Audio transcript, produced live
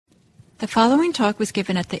The following talk was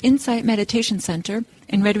given at the Insight Meditation Center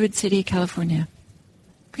in Redwood City, California.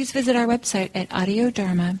 Please visit our website at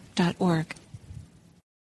audiodharma.org.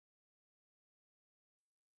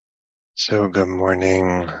 So good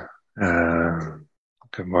morning.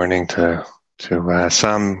 Good morning to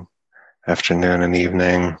some, afternoon and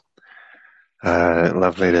evening.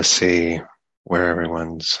 Lovely to see where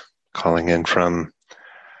everyone's calling in from.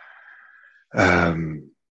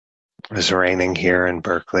 It's raining here in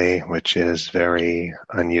Berkeley, which is very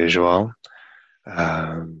unusual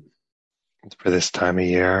for this time of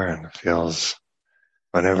year, and it feels,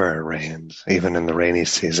 whenever it rains, even in the rainy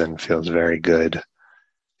season, feels very good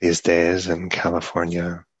these days in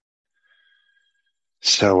California.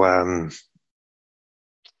 So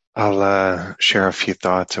I'll share a few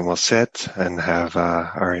thoughts, and we'll sit and have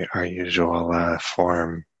our usual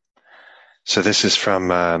form. So this is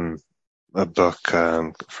from a book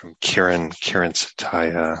from Kiran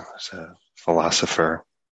Satya, who's a philosopher,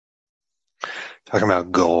 talking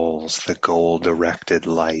about goals, the goal-directed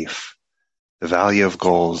life, the value of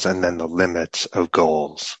goals, and then the limits of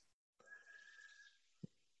goals.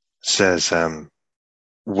 It says,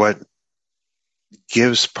 what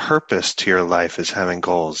gives purpose to your life is having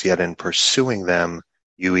goals, yet in pursuing them,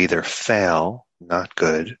 you either fail, not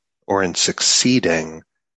good, or in succeeding,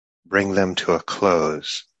 bring them to a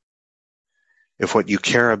close. If what you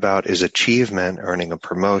care about is achievement, earning a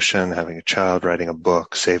promotion, having a child, writing a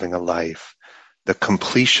book, saving a life, the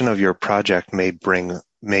completion of your project may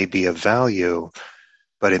be of value,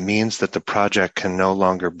 but it means that the project can no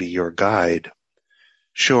longer be your guide.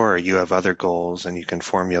 Sure, you have other goals and you can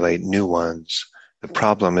formulate new ones. The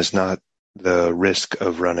problem is not the risk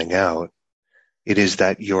of running out. It is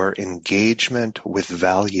that your engagement with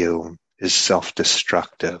value is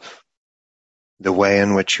self-destructive. The way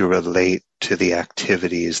in which you relate to the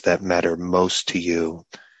activities that matter most to you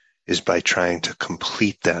is by trying to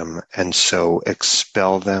complete them and so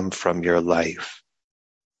expel them from your life.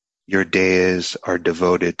 Your days are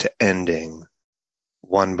devoted to ending,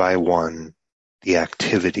 one by one, the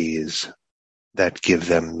activities that give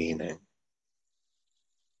them meaning.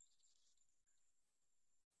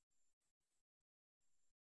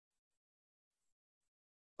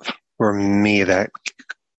 For me, that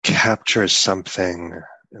captures something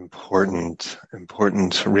important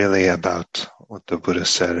really about what the Buddha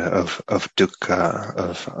said of dukkha,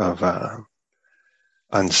 of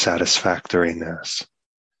unsatisfactoriness.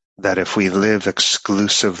 That if we live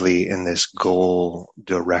exclusively in this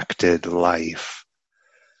goal-directed life,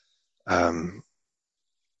 our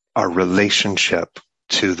relationship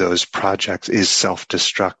to those projects is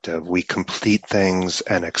self-destructive. We complete things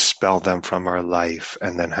and expel them from our life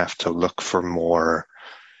and then have to look for more.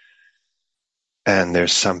 And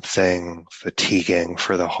there's something fatiguing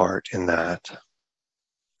for the heart in that.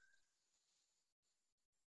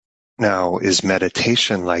 Now, is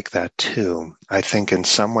meditation like that too? I think in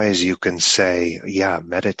some ways you can say, yeah,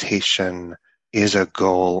 meditation is a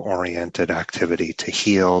goal-oriented activity to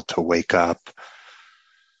heal, to wake up.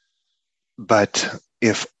 But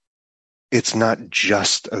if it's not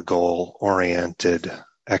just a goal-oriented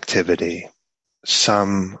activity,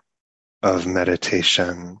 some of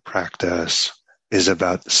meditation practice is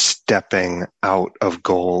about stepping out of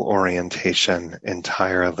goal orientation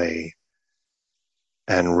entirely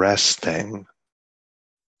and resting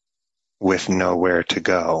with nowhere to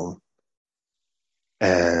go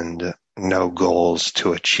and no goals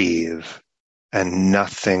to achieve and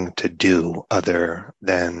nothing to do other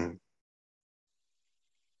than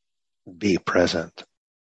be present.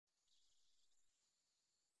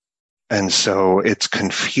 And so it's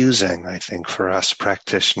confusing, I think, for us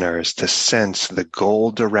practitioners to sense the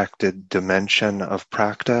goal-directed dimension of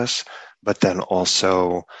practice, but then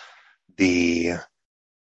also the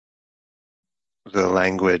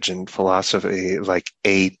language and philosophy like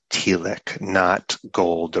atelic, not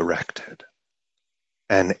goal-directed.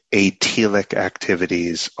 And atelic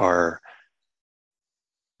activities are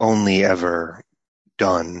only ever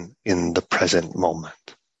done in the present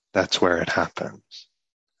moment. That's where it happens.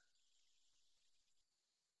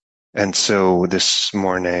 And so this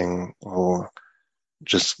morning, we'll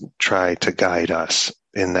just try to guide us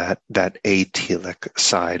in that atelic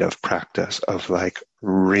side of practice of like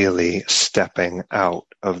really stepping out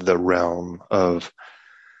of the realm of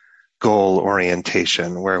goal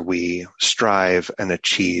orientation where we strive and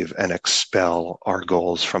achieve and expel our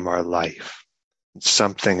goals from our life.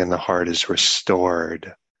 Something in the heart is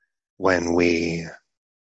restored when we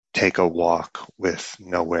take a walk with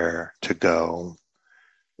nowhere to go,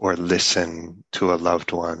 or listen to a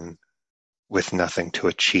loved one with nothing to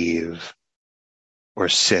achieve, or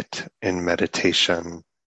sit in meditation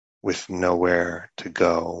with nowhere to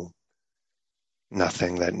go,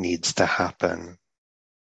 nothing that needs to happen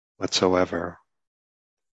whatsoever.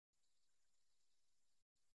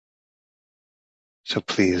 So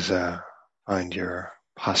please find your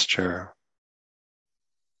posture.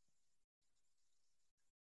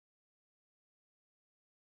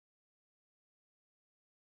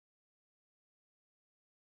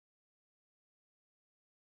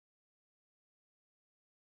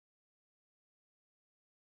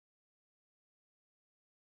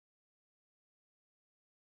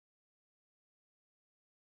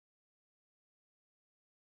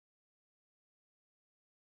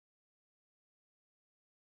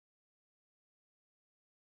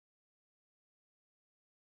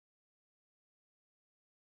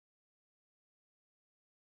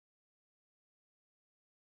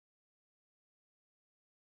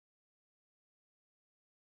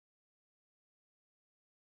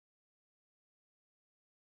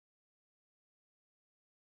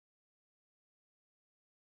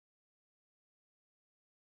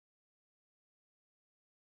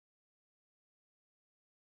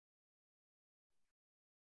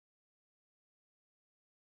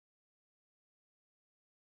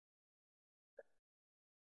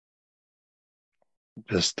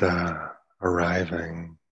 Just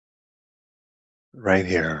arriving right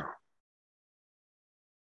here.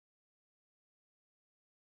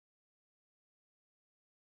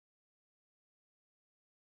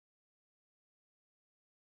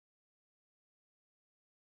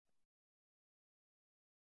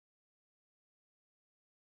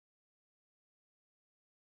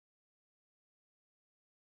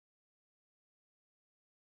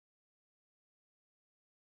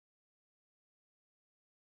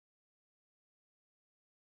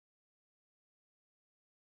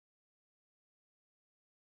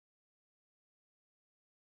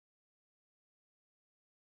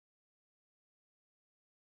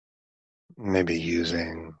 Maybe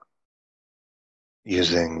using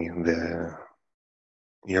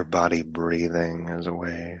your body breathing as a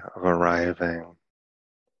way of arriving.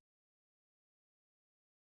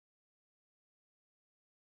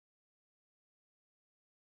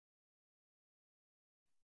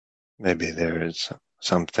 Maybe there is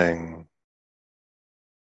something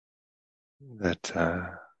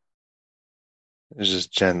that is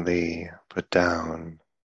just gently put down.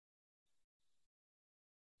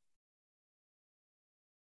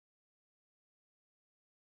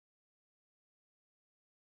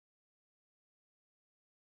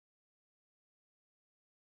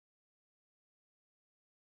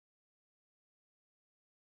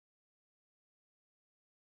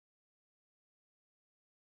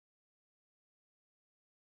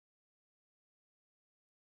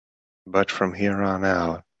 But from here on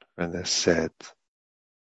out, for this sit,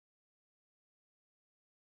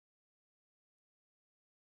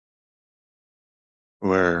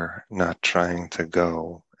 we're not trying to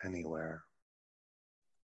go anywhere.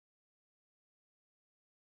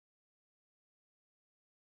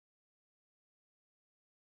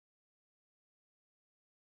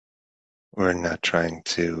 We're not trying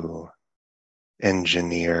to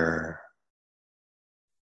engineer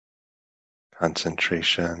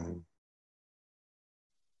concentration.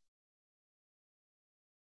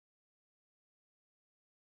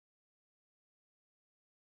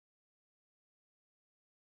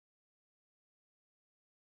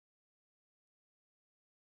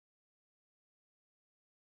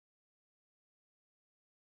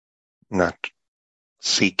 Not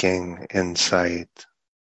seeking insight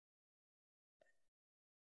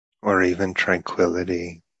or even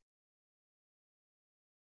tranquility.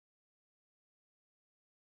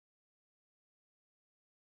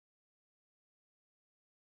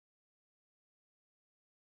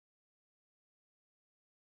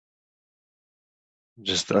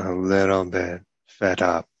 Just a little bit fed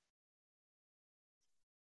up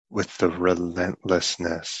with the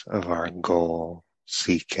relentlessness of our goal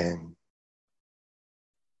seeking.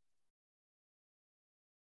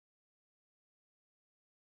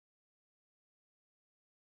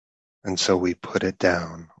 And so we put it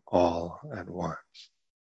down all at once.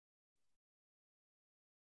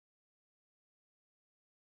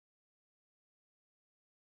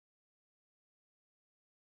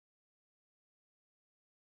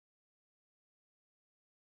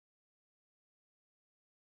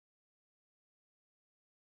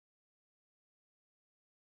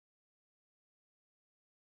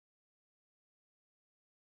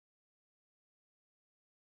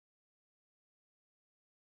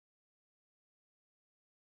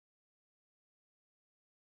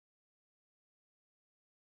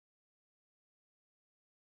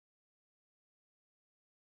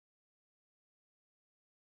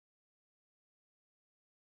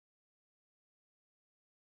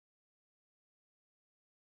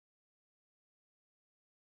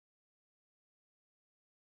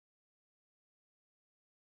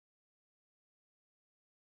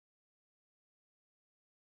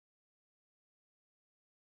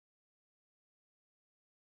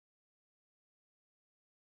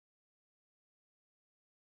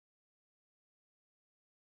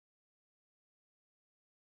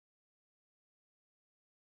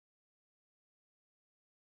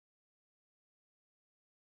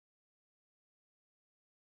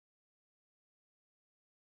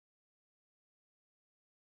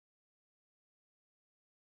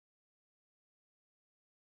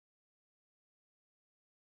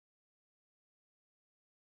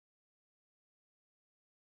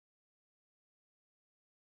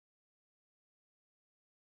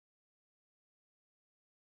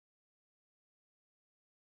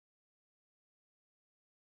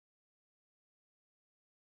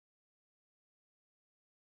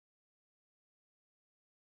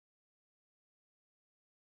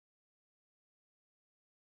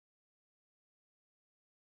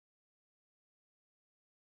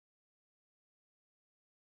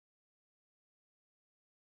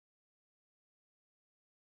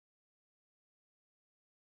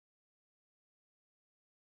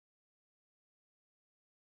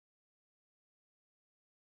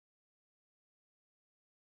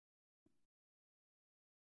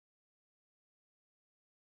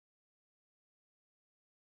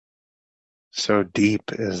 So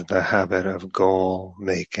deep is the habit of goal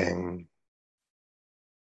making,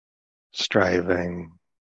 striving,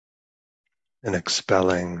 and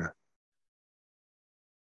expelling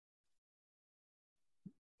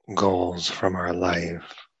goals from our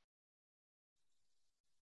life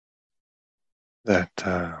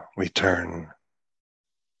that we turn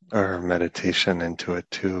our meditation into a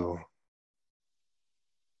tool.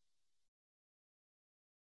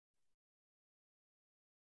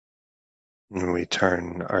 And we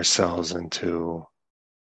turn ourselves into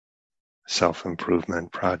a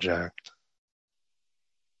self-improvement project.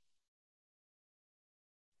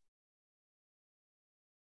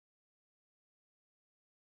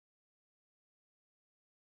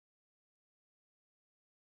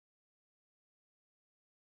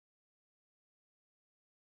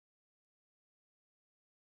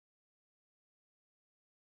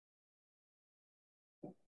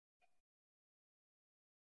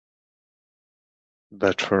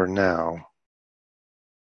 But for now,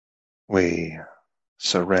 we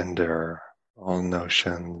surrender all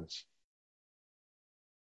notions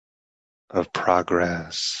of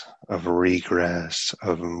progress, of regress,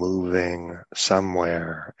 of moving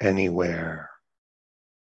somewhere, anywhere.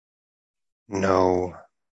 No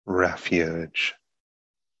refuge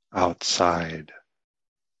outside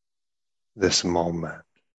this moment.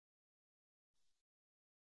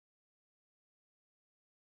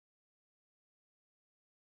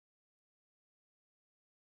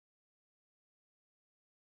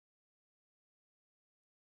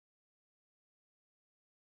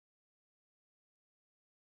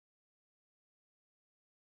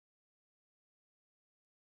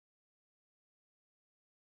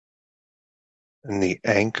 And the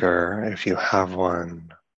anchor, if you have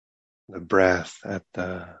one, the breath at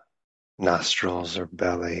the nostrils or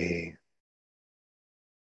belly,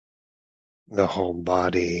 the whole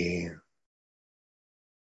body,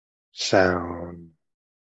 sound,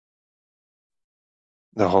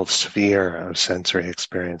 the whole sphere of sensory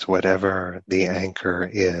experience, whatever the anchor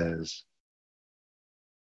is,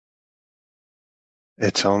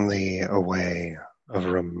 it's only a way of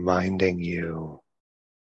reminding you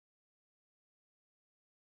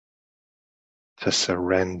to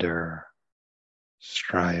surrender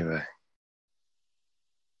striving,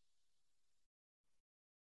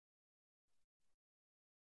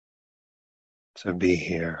 to be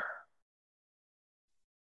here.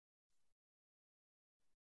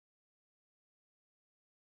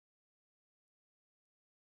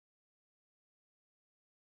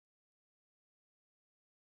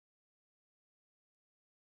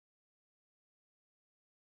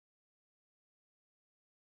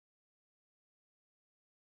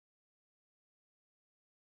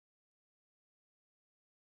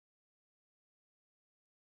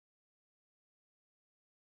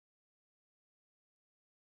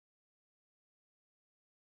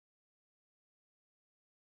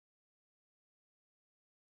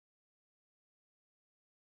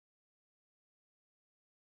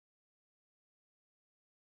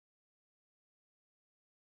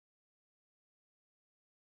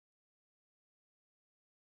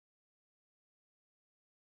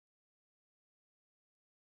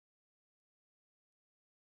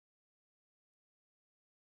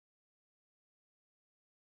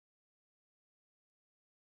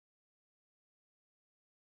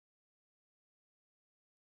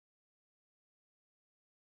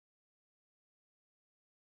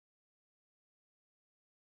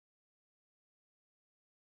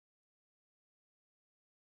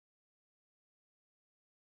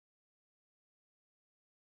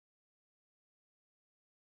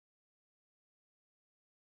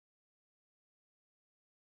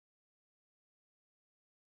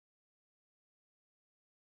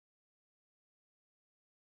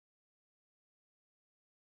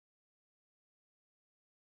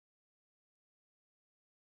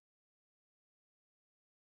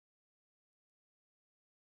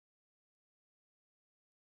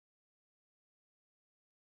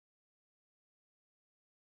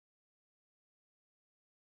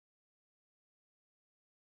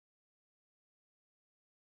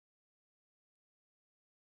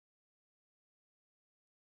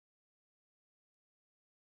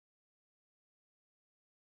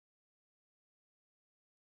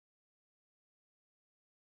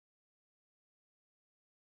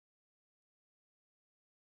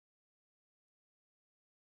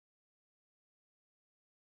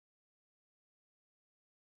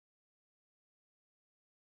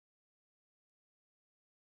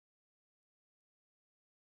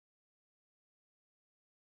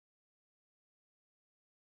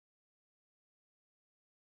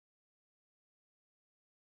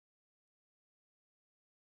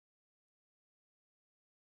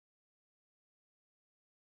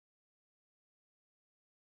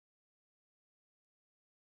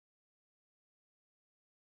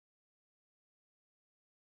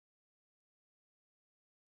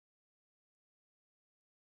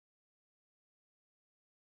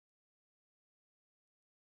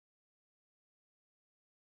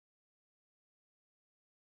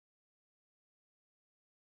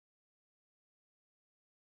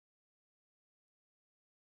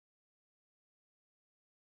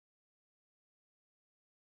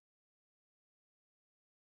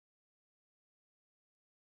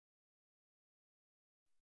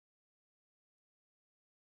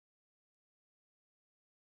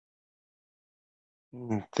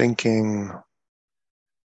 Thinking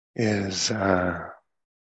is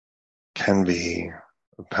can be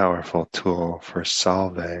a powerful tool for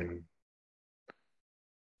solving,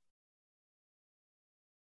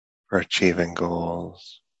 for achieving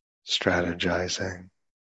goals, strategizing.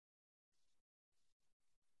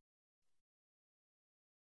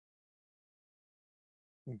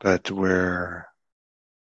 But we're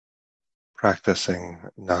practicing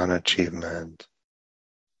non-achievement.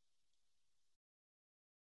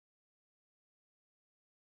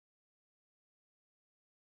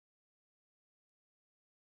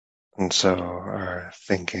 And so our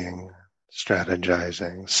thinking,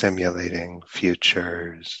 strategizing, simulating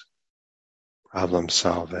futures, problem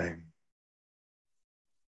solving,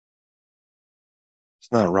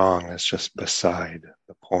 it's not wrong, it's just beside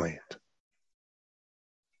the point.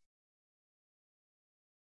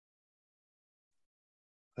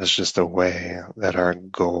 It's just a way that our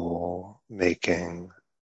goal making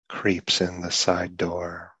creeps in the side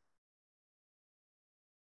door.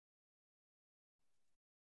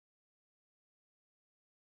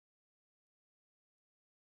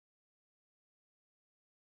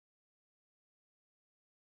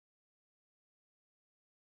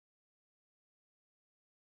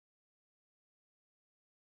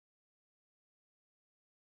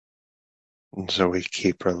 And so we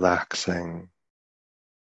keep relaxing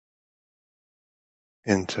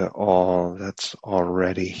into all that's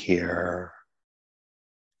already here.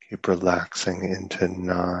 Keep relaxing into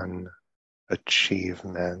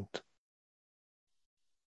non-achievement.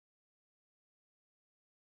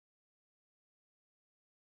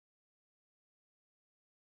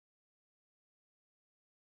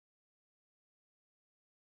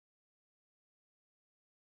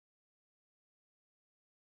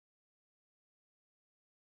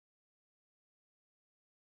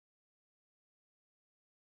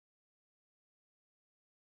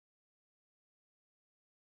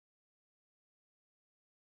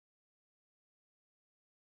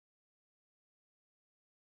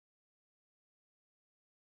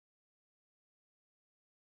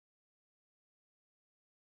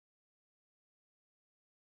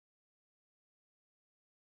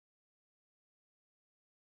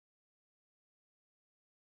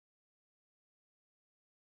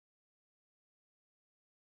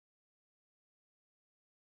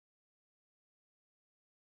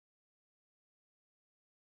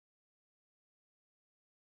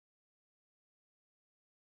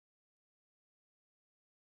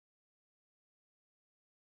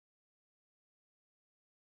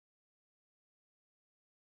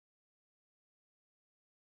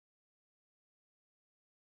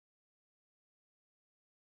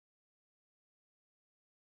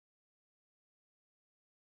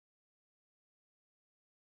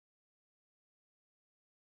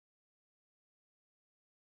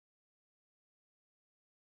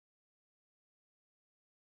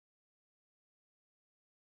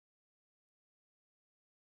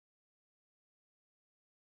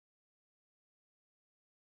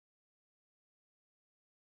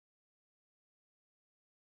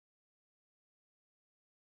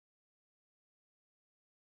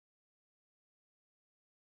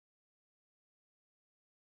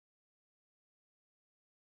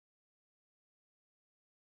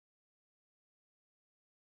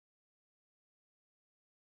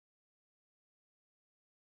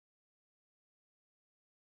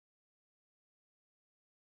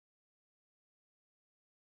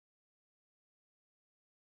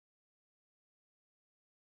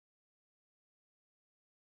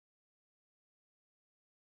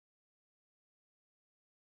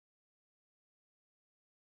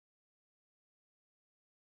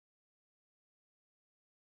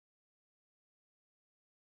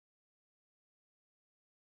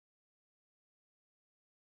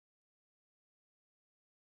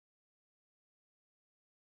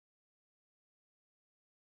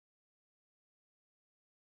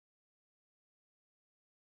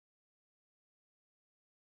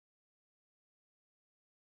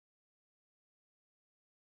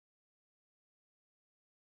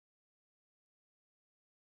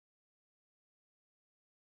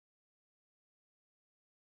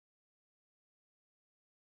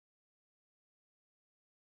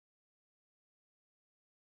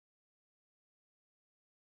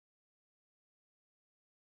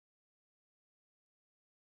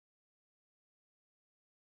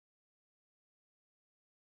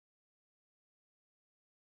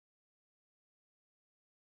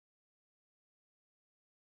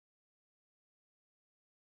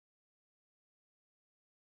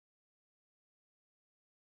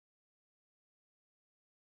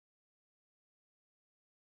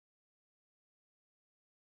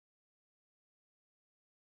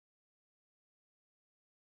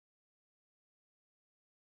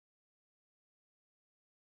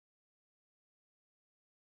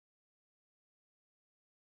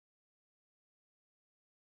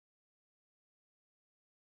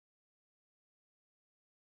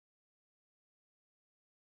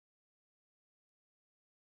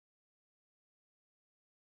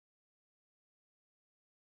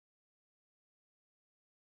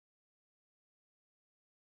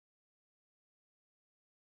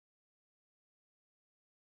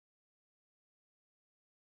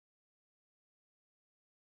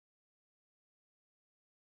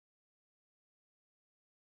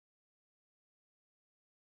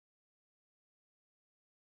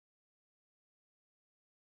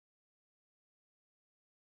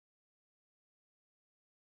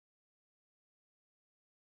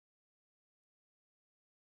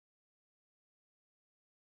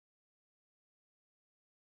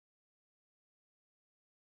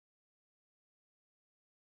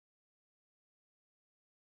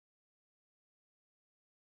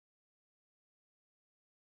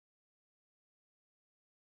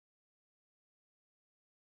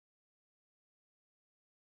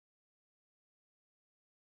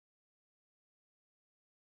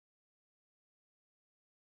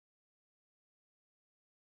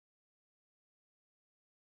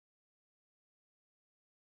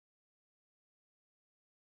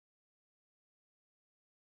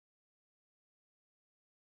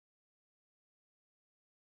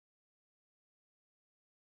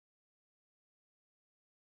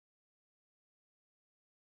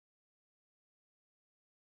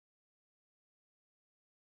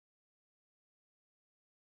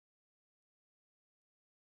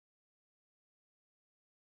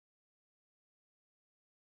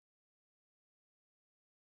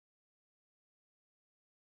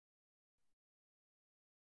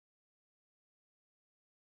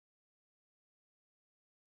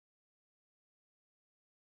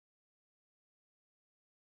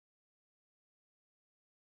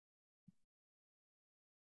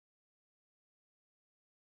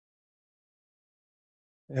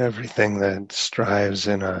 Everything that strives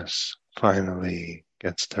in us finally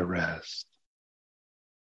gets to rest.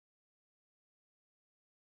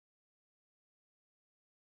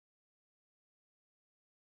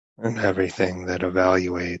 And everything that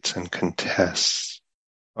evaluates and contests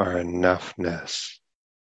our enoughness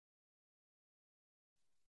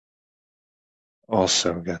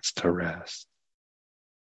also gets to rest.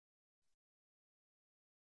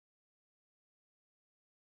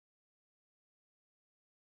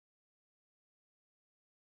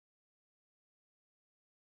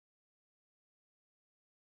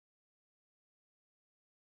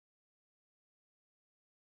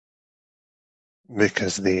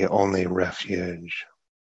 Because the only refuge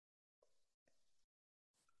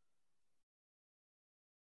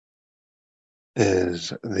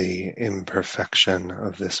is the imperfection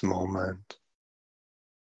of this moment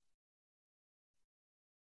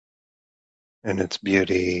and its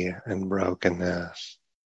beauty and brokenness.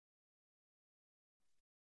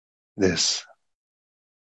 This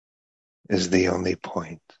is the only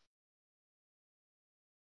point.